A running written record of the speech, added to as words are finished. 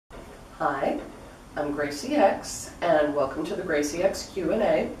Hi, I'm Gracie X, and welcome to the Gracie X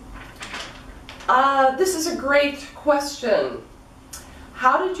Q&A. This is a great question.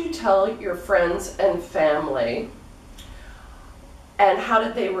 How did you tell your friends and family, and how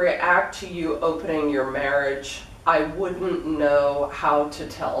did they react to you opening your marriage? I wouldn't know how to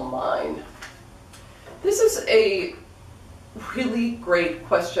tell mine. This is a really great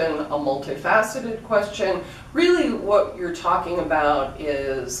question, a multifaceted question. Really what you're talking about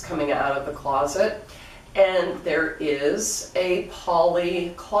is coming out of the closet, and there is a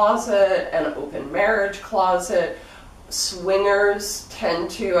poly closet, an open marriage closet. Swingers tend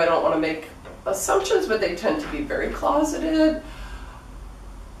to, I don't want to make assumptions, but they tend to be very closeted.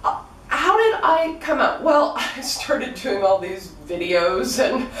 How did I come out? Well, I started doing all these videos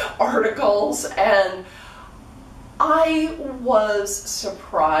and articles, and I was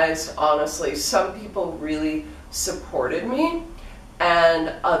surprised, honestly. Some people really supported me,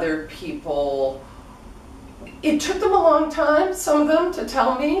 and other people, it took them a long time, some of them, to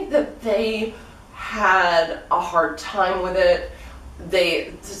tell me that they had a hard time with it.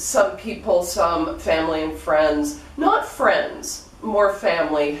 Some people, some family and friends, not friends, more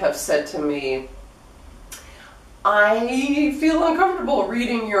family, have said to me, I feel uncomfortable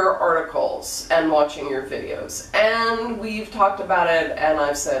reading your articles and watching your videos. And we've talked about it, and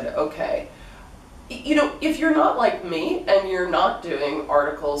I've said, okay, you know, if you're not like me and you're not doing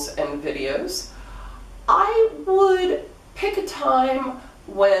articles and videos, I would pick a time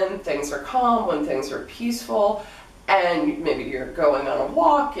when things are calm, when things are peaceful, and maybe you're going on a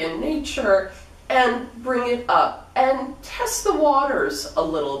walk in nature, and bring it up and test the waters a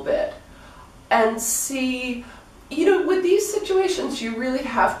little bit and see. You know, with these situations, you really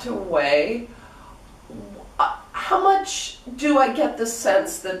have to weigh, how much do I get the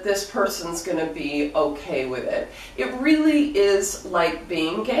sense that this person's going to be okay with it? It really is like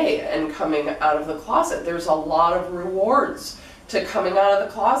being gay and coming out of the closet. There's a lot of rewards to coming out of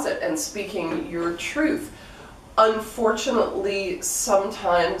the closet and speaking your truth. Unfortunately,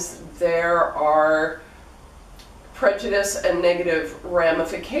 sometimes there are prejudice and negative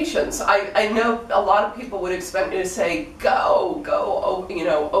ramifications. I know a lot of people would expect me to say, go, you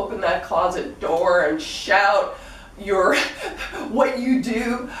know, open that closet door and shout your what you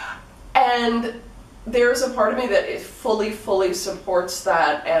do. And there's a part of me that fully supports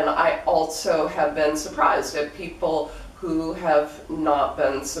that, and I also have been surprised at people who have not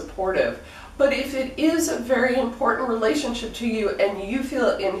been supportive. But if it is a very important relationship to you and you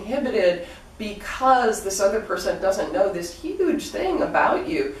feel inhibited because this other person doesn't know this huge thing about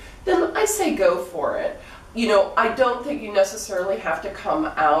you, then I say go for it. You know, I don't think you necessarily have to come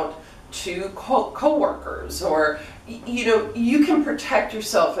out to co-workers, or, you know, you can protect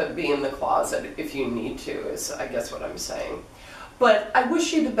yourself and be in the closet if you need to, is I guess what I'm saying. But I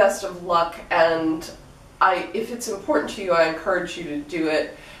wish you the best of luck, and if it's important to you, I encourage you to do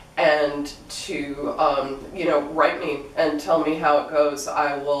it, and to, you know, write me and tell me how it goes.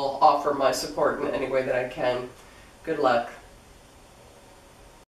 I will offer my support in any way that I can. Good luck.